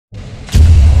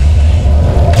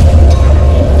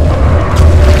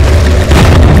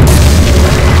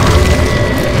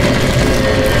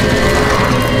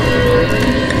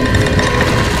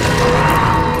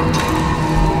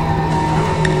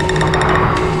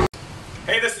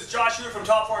Josh Hewitt from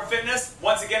Top Form Fitness.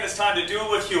 Once again, it's time to do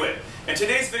it with Hewitt. In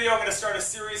today's video, I'm going to start a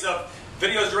series of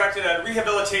videos directed at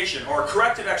rehabilitation or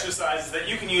corrective exercises that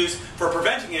you can use for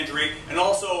preventing injury and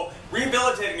also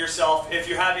rehabilitating yourself if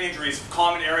you have injuries of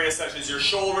common areas such as your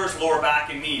shoulders, lower back,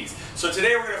 and knees. So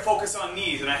today we're going to focus on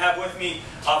knees, and I have with me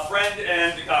a friend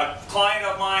and a client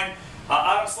of mine,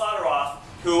 Adam,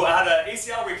 who had an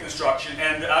ACL reconstruction,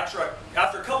 and after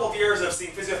a couple of years of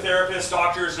seeing physiotherapists,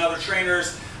 doctors, and other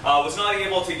trainers, was not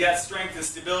able to get strength and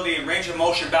stability and range of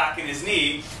motion back in his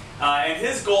knee. And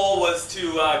his goal was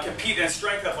to compete in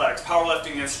strength athletics,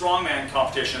 powerlifting, and strongman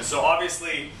competitions. So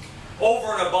obviously,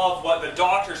 over and above what the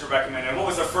doctors are recommending. What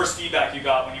was the first feedback you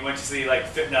got when you went to see like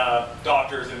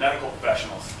doctors and medical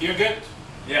professionals? You're good.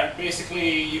 Yeah.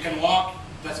 Basically, you can walk.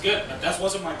 That's good, but that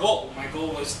wasn't my goal. My goal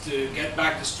was to get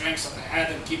back the strengths that I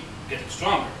had and keep getting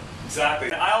stronger.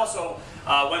 Exactly. I also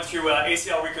went through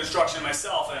ACL reconstruction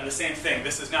myself, and the same thing.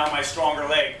 This is now my stronger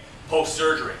leg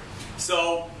post-surgery.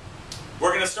 So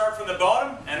we're going to start from the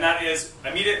bottom, and that is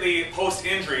immediately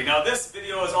post-injury. Now this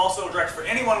video is also directed for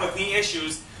anyone with knee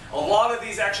issues. A lot of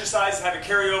these exercises have a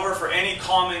carryover for any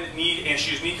common knee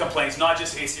issues, knee complaints, not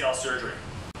just ACL surgery.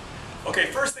 Okay,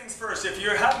 first things first, if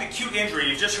you're having an acute injury,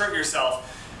 you've just hurt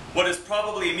yourself, what is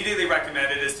probably immediately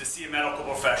recommended is to see a medical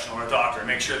professional or a doctor.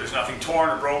 Make sure there's nothing torn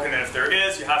or broken, and if there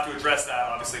is, you have to address that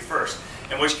obviously first.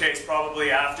 In which case,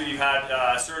 probably after you've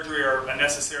had surgery or a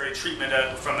necessary treatment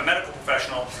from a medical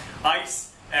professional, ice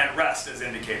and rest is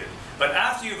indicated. But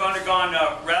after you've undergone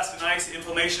rest and ice,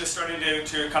 inflammation is starting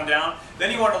to come down, then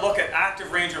you want to look at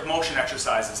active range of motion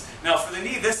exercises. Now for the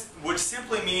knee, this would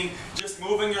simply mean just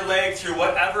moving your leg through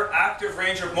whatever active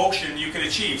range of motion you can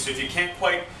achieve. So if you can't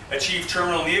quite achieve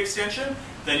terminal knee extension,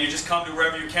 then you just come to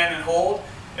wherever you can and hold.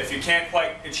 If you can't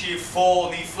quite achieve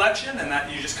full knee flexion, then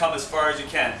that you just come as far as you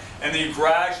can. And then you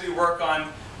gradually work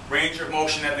on range of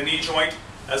motion at the knee joint,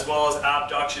 as well as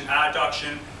abduction,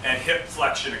 adduction, and hip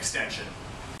flexion extension.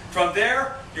 From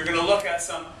there, you're going to look at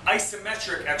some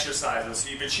isometric exercises. So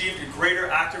you've achieved a greater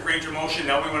active range of motion.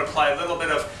 Now we want to apply a little bit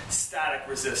of static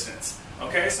resistance.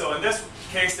 Okay, so in this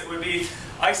case it would be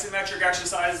isometric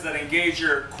exercises that engage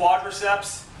your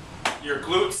quadriceps, your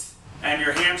glutes, and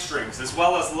your hamstrings, as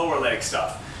well as lower leg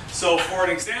stuff. So for an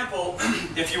example,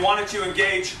 if you wanted to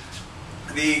engage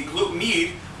the glute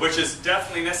med, which is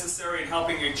definitely necessary in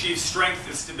helping achieve strength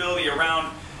and stability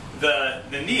around the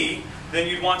knee, then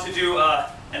you'd want to do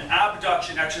an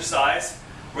abduction exercise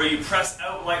where you press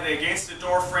out lightly against a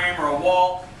door frame or a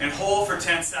wall and hold for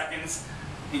 10 seconds,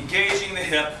 engaging the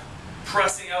hip,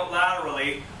 pressing out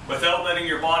laterally without letting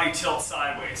your body tilt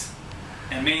sideways,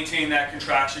 and maintain that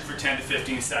contraction for 10 to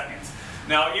 15 seconds.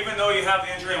 Now, even though you have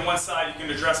the injury on one side, you can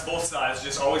address both sides.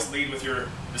 Just always lead with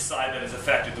the side that is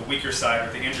affected, the weaker side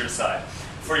or the injured side.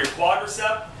 For your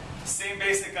quadricep, same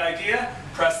basic idea.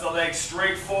 Press the leg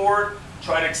straight forward.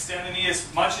 Try to extend the knee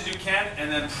as much as you can,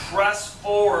 and then press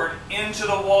forward into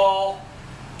the wall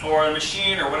or a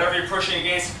machine or whatever you're pushing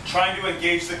against, trying to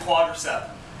engage the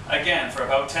quadricep. Again, for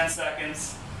about 10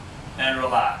 seconds, and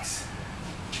relax.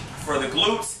 For the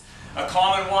glutes, a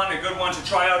common one, a good one to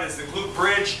try out is the glute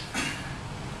bridge.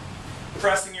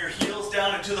 Pressing your heels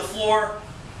down into the floor,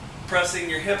 pressing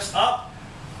your hips up,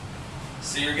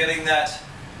 so you're getting that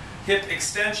hip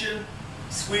extension,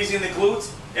 squeezing the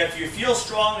glutes. If you feel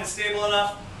strong and stable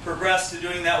enough, progress to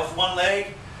doing that with one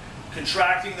leg,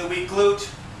 contracting the weak glute,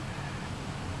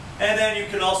 and then you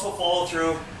can also follow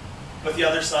through with the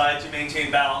other side to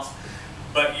maintain balance.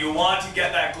 But you want to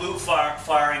get that glute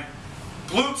firing.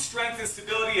 Glute strength and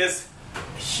stability is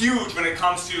huge when it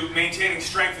comes to maintaining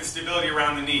strength and stability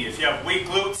around the knee. If you have weak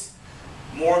glutes,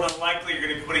 more than likely you're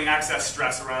going to be putting excess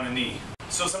stress around the knee.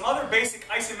 So some other basic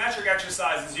isometric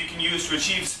exercises you can use to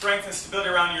achieve strength and stability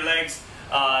around your legs,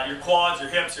 your quads, your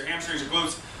hips, your hamstrings, your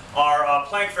glutes, are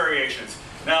plank variations.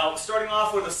 Now, starting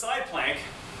off with a side plank,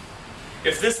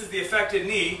 if this is the affected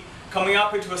knee, coming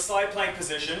up into a side plank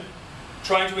position,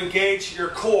 trying to engage your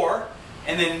core,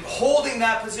 and then holding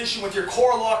that position with your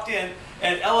core locked in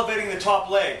and elevating the top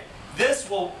leg. This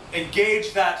will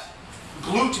engage that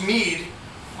glute med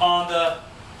on the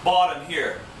bottom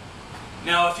here.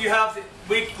 Now, if you have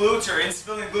weak glutes or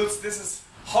insufficient glutes, this is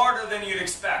harder than you'd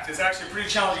expect. It's actually a pretty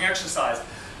challenging exercise.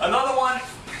 Another one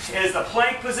is the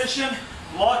plank position,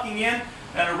 locking in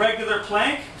at a regular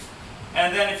plank.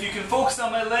 And then if you can focus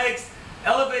on my legs,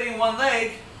 elevating one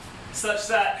leg such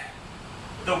that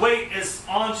the weight is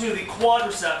onto the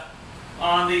quadricep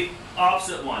on the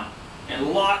opposite one. And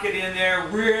lock it in there,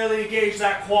 really engage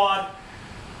that quad.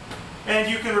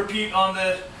 And you can repeat on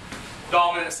the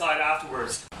dominant side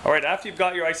afterwards. All right, after you've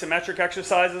got your isometric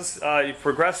exercises, you've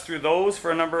progressed through those for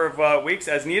a number of weeks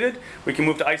as needed, we can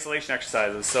move to isolation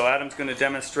exercises. So Adam's going to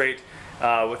demonstrate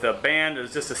with a band.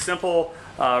 It's just a simple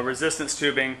resistance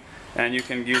tubing, and you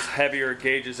can use heavier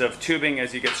gauges of tubing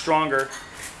as you get stronger.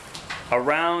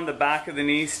 Around the back of the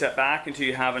knee, step back until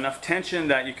you have enough tension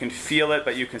that you can feel it,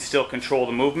 but you can still control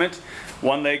the movement.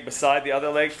 One leg beside the other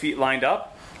leg, feet lined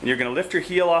up. And you're going to lift your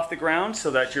heel off the ground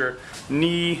so that your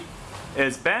knee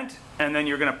is bent, and then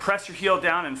you're going to press your heel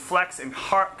down and flex and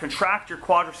contract your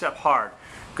quadricep hard.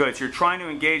 Good, so you're trying to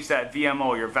engage that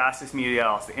VMO, your vastus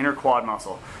medialis, the inner quad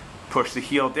muscle. Push the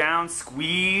heel down,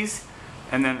 squeeze,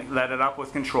 and then let it up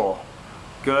with control.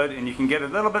 Good, and you can get a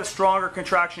little bit stronger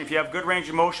contraction if you have good range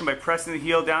of motion by pressing the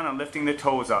heel down and lifting the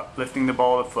toes up, lifting the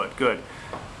ball of the foot. Good,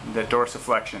 the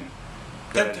dorsiflexion.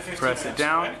 Good. 10 to 15 Press reps, it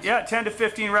down. right? Yeah, 10 to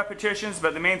 15 repetitions,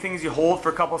 but the main thing is you hold for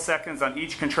a couple seconds on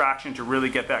each contraction to really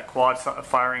get that quad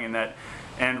firing and that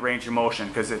end range of motion,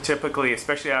 because it typically,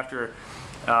 especially after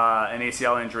an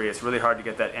ACL injury, it's really hard to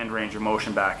get that end range of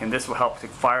motion back, and this will help to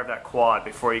fire that quad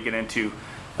before you get into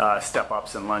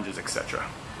step-ups and lunges, etc.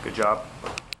 Good job.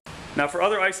 Now for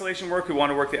other isolation work, we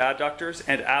want to work the adductors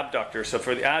and abductors. So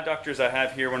for the adductors, I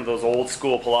have here one of those old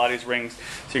school Pilates rings.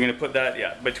 So you're going to put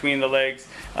that between the legs,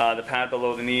 the pad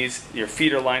below the knees. Your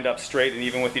feet are lined up straight and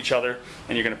even with each other.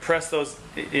 And you're going to press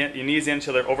your knees in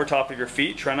until they're over top of your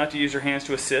feet. Try not to use your hands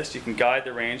to assist. You can guide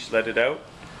the range, let it out.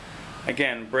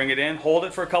 Again, bring it in, hold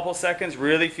it for a couple seconds,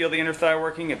 really feel the inner thigh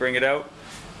working, and bring it out.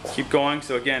 Keep going.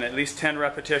 So again, at least 10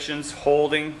 repetitions,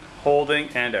 holding,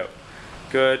 and out.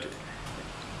 Good.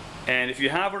 And if you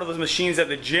have one of those machines at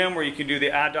the gym where you can do the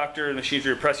adductor machines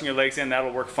where you're pressing your legs in,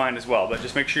 that'll work fine as well. But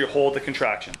just make sure you hold the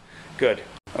contraction. Good.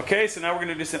 Okay, so now we're going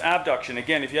to do some abduction.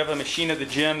 Again, if you have a machine at the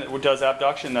gym that does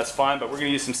abduction, that's fine, but we're going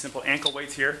to use some simple ankle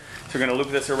weights here. So we're going to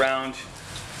loop this around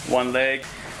one leg.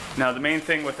 Now the main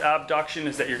thing with abduction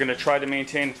is that you're going to try to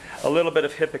maintain a little bit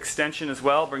of hip extension as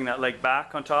well. Bring that leg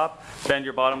back on top, bend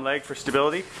your bottom leg for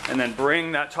stability, and then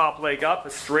bring that top leg up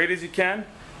as straight as you can.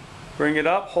 Bring it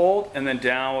up, hold, and then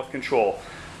down with control.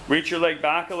 Reach your leg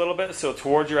back a little bit, so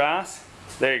towards your ass.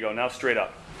 There you go, now straight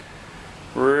up.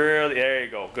 Really, there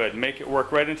you go, good. Make it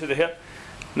work right into the hip.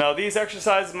 Now these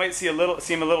exercises might seem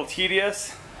a little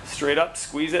tedious. Straight up,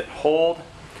 squeeze it, hold.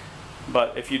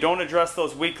 But if you don't address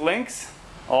those weak links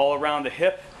all around the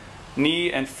hip,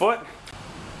 knee, and foot,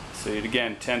 so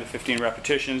again, 10 to 15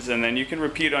 repetitions, and then you can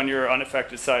repeat on your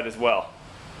unaffected side as well.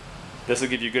 This will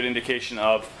give you a good indication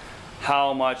of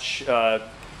how much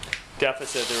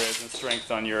deficit there is in strength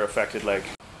on your affected leg.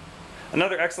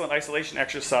 Another excellent isolation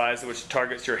exercise which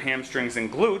targets your hamstrings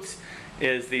and glutes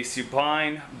is the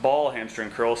supine ball hamstring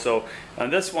curl. So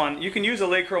on this one, you can use a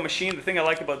leg curl machine. The thing I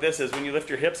like about this is when you lift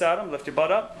your hips at them, lift your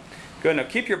butt up. Good, now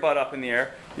keep your butt up in the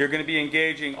air. You're going to be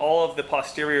engaging all of the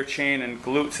posterior chain and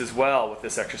glutes as well with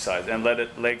this exercise, and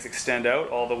let legs extend out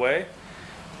all the way.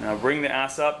 Now bring the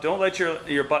ass up. Don't let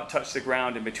your butt touch the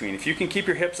ground in between. If you can keep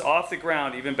your hips off the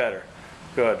ground, even better.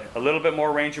 Good. A little bit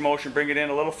more range of motion. Bring it in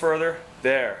a little further.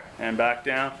 There. And back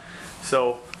down.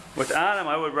 So with Adam,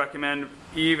 I would recommend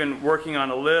even working on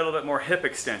a little bit more hip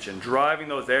extension. Driving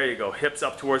those. There you go. Hips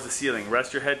up towards the ceiling.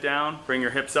 Rest your head down. Bring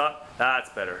your hips up. That's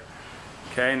better.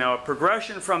 Okay. Now a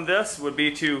progression from this would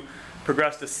be to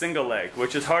progress to single leg,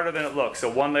 which is harder than it looks. So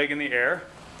one leg in the air.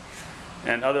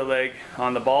 And other leg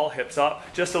on the ball, hips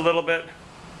up just a little bit,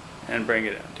 and bring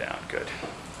it down. Good.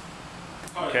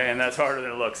 Okay, and that's harder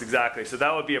than it looks, exactly. So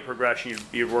that would be a progression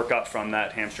you'd work up from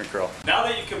that hamstring curl. Now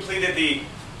that you've completed the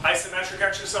isometric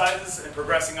exercises and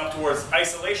progressing up towards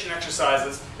isolation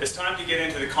exercises, it's time to get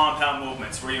into the compound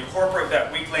movements, where you incorporate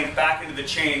that weak link back into the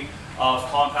chain of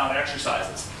compound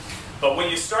exercises. But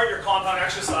when you start your compound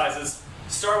exercises,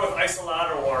 start with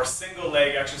isolateral or single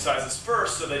leg exercises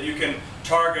first so that you can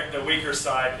target the weaker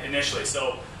side initially.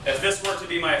 So if this were to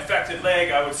be my affected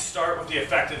leg, I would start with the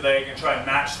affected leg and try and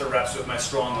match the reps with my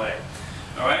strong leg.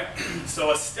 Alright?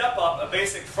 So a step up, a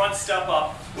basic front step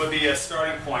up would be a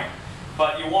starting point.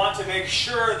 But you want to make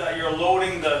sure that you're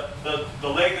loading the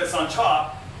leg that's on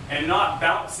top and not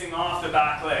bouncing off the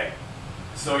back leg.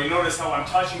 So you notice how I'm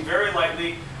touching very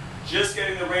lightly, just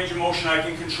getting the range of motion I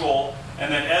can control.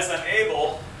 And then as I'm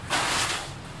able,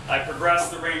 I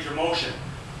progress the range of motion.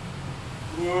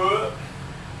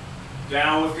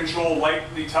 Down with control,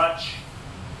 lightly touch,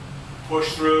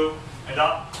 push through, and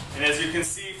up. And as you can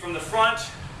see from the front,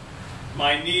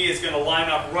 my knee is going to line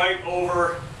up right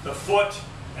over the foot,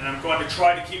 and I'm going to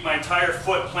try to keep my entire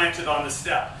foot planted on the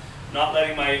step, not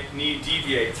letting my knee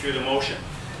deviate through the motion.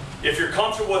 If you're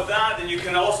comfortable with that, then you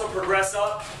can also progress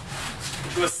up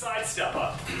to a side step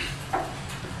up.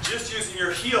 Just using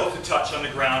your heel to touch on the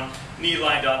ground, knee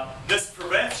lined up, this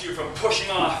prevents you from pushing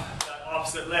off that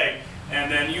opposite leg, and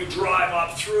then you drive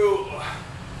up through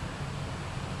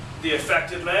the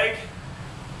affected leg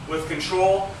with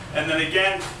control, and then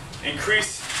again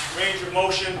increase range of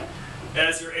motion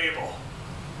as you're able.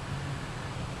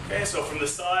 Okay, so from the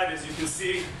side, as you can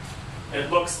see,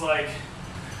 it looks like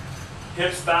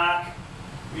hips back,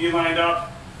 knee lined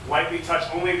up, lightly touch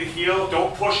only the heel.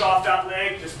 Don't push off that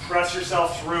leg, just press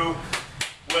yourself through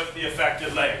with the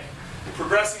affected leg.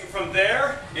 Progressing from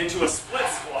there into a split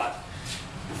squat.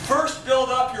 First, build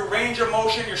up your range of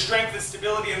motion, your strength and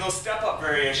stability in those step-up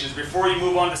variations before you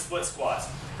move on to split squats.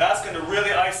 That's going to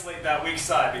really isolate that weak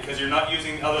side because you're not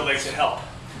using the other leg to help.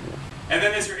 And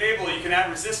then as you're able, you can add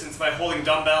resistance by holding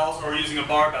dumbbells or using a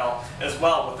barbell as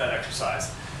well with that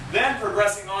exercise. Then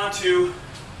progressing on to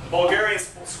a Bulgarian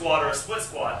squat or a split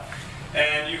squat,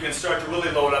 and you can start to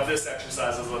really load up this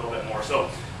exercise a little bit more. So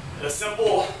a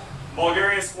simple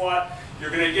Bulgarian squat, you're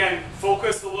going to again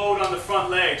focus the load on the front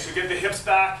leg. So get the hips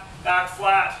back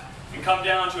flat, and come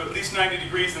down to at least 90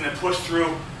 degrees and then push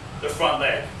through the front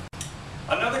leg.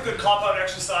 Another good compound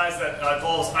exercise that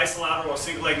involves isolateral or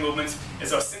single leg movements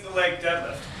is a single leg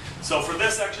deadlift. So for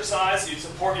this exercise, you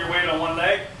support your weight on one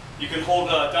leg. You can hold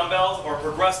dumbbells or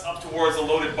progress up towards a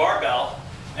loaded barbell,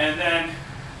 and then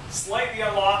slightly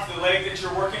unlock the leg that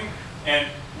you're working and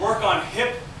work on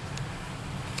hip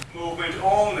movement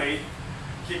only,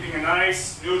 keeping a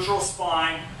nice neutral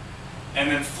spine, and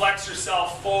then flex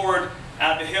yourself forward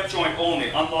at the hip joint only.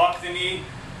 Unlock the knee.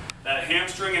 That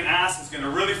hamstring and ass is going to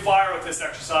really fire with this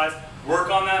exercise.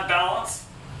 Work on that balance.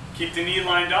 Keep the knee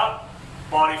lined up,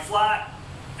 body flat,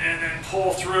 and then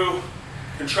pull through,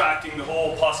 contracting the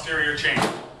whole posterior chain.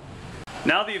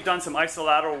 Now that you've done some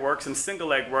isolateral work, some single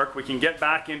leg work, we can get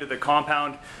back into the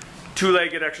compound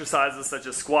two-legged exercises such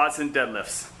as squats and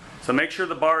deadlifts. So make sure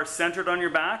the bar is centered on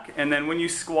your back, and then when you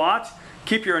squat,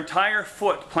 keep your entire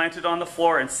foot planted on the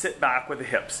floor and sit back with the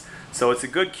hips. So it's a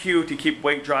good cue to keep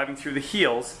weight driving through the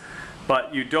heels,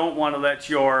 but you don't want to let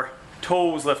your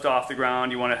toes lift off the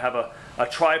ground. You want to have a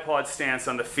tripod stance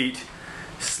on the feet.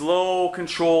 Slow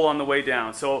control on the way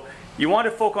down. So you want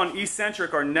to focus on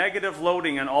eccentric or negative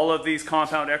loading on all of these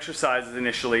compound exercises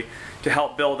initially to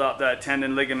help build up that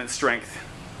tendon ligament strength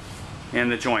in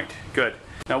the joint. Good.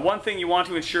 Now, one thing you want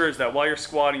to ensure is that while you're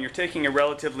squatting, you're taking a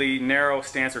relatively narrow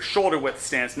stance or shoulder width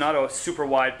stance, not a super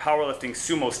wide powerlifting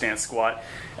sumo stance squat,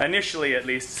 initially at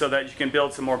least, so that you can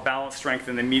build some more balance strength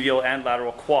in the medial and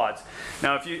lateral quads.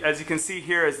 Now, as you can see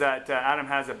here is that Adam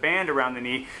has a band around the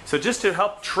knee, so just to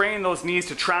help train those knees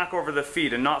to track over the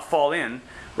feet and not fall in,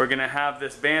 we're going to have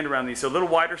this band around the knee. So a little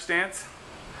wider stance,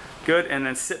 good, and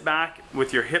then sit back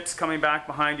with your hips coming back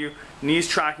behind you, knees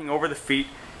tracking over the feet.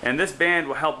 And this band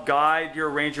will help guide your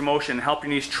range of motion, help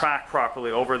your knees track properly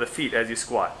over the feet as you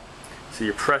squat. So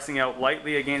you're pressing out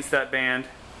lightly against that band.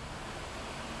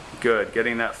 Good,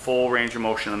 getting that full range of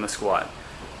motion on the squat.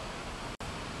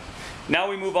 Now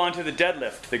we move on to the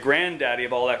deadlift, the granddaddy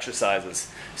of all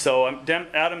exercises. So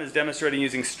Adam is demonstrating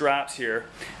using straps here,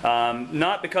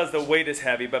 not because the weight is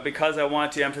heavy, but because I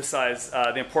want to emphasize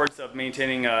the importance of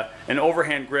maintaining an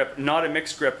overhand grip, not a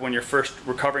mixed grip when you're first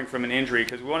recovering from an injury,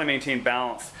 because we want to maintain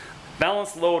balance.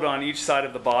 Balanced load on each side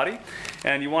of the body,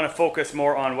 and you want to focus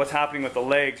more on what's happening with the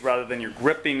legs rather than your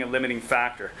grip being a limiting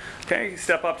factor. Okay,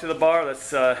 step up to the bar.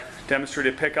 Let's demonstrate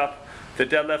a pickup. The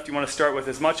deadlift, you want to start with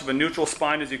as much of a neutral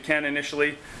spine as you can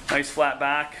initially. Nice flat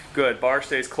back. Good. Bar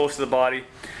stays close to the body.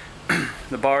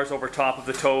 The bar is over top of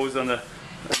the toes on the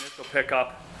initial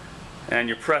pickup. And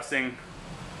you're pressing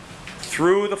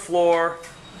through the floor,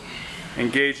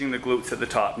 engaging the glutes at the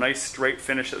top. Nice straight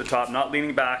finish at the top. Not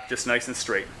leaning back, just nice and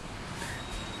straight.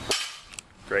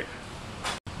 Great.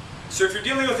 So if you're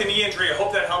dealing with a knee injury, I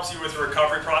hope that helps you with the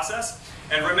recovery process.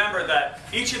 And remember that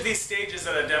each of these stages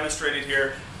that I've demonstrated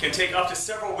here can take up to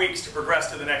several weeks to progress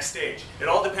to the next stage. It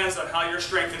all depends on how your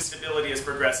strength and stability is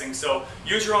progressing, so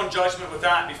use your own judgment with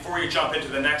that before you jump into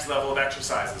the next level of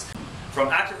exercises. From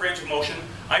active range of motion,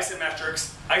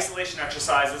 isometrics, isolation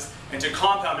exercises, and to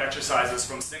compound exercises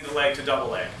from single leg to double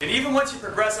leg. And even once you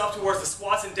progress up towards the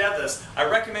squats and deadlifts, I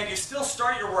recommend you still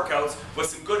start your workouts with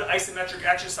some good isometric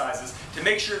exercises to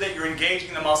make sure that you're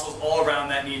engaging the muscles all around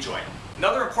that knee joint.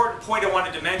 Another important point I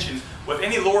wanted to mention with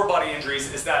any lower body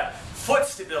injuries is that foot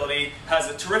stability has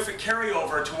a terrific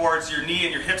carryover towards your knee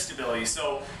and your hip stability.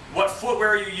 So what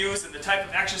footwear you use and the type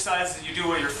of exercises you do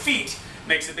with your feet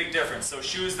makes a big difference. So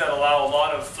shoes that allow a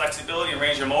lot of flexibility and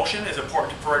range of motion is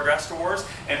important to progress towards.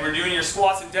 And we're doing your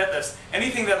squats and deadlifts,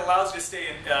 anything that allows you to stay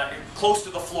close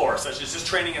to the floor, such as just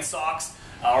training in socks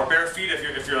or bare feet if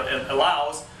it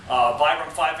allows, Vibram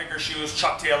 5-finger shoes,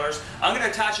 Chuck Taylors. I'm going to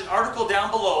attach an article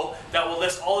down below that will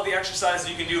list all of the exercises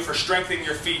you can do for strengthening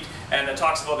your feet, and that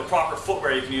talks about the proper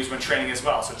footwear you can use when training as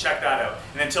well. So check that out.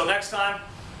 And until next time,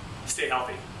 stay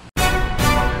healthy.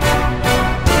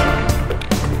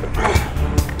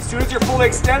 As soon as you're fully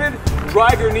extended,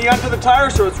 drive your knee under the tire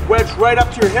so it's wedged right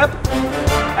up to your hip.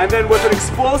 And then with an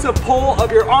explosive pull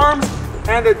of your arms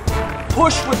and a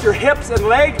push with your hips and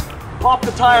leg, pop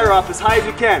the tire up as high as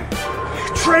you can.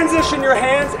 Transition your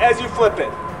hands as you flip it.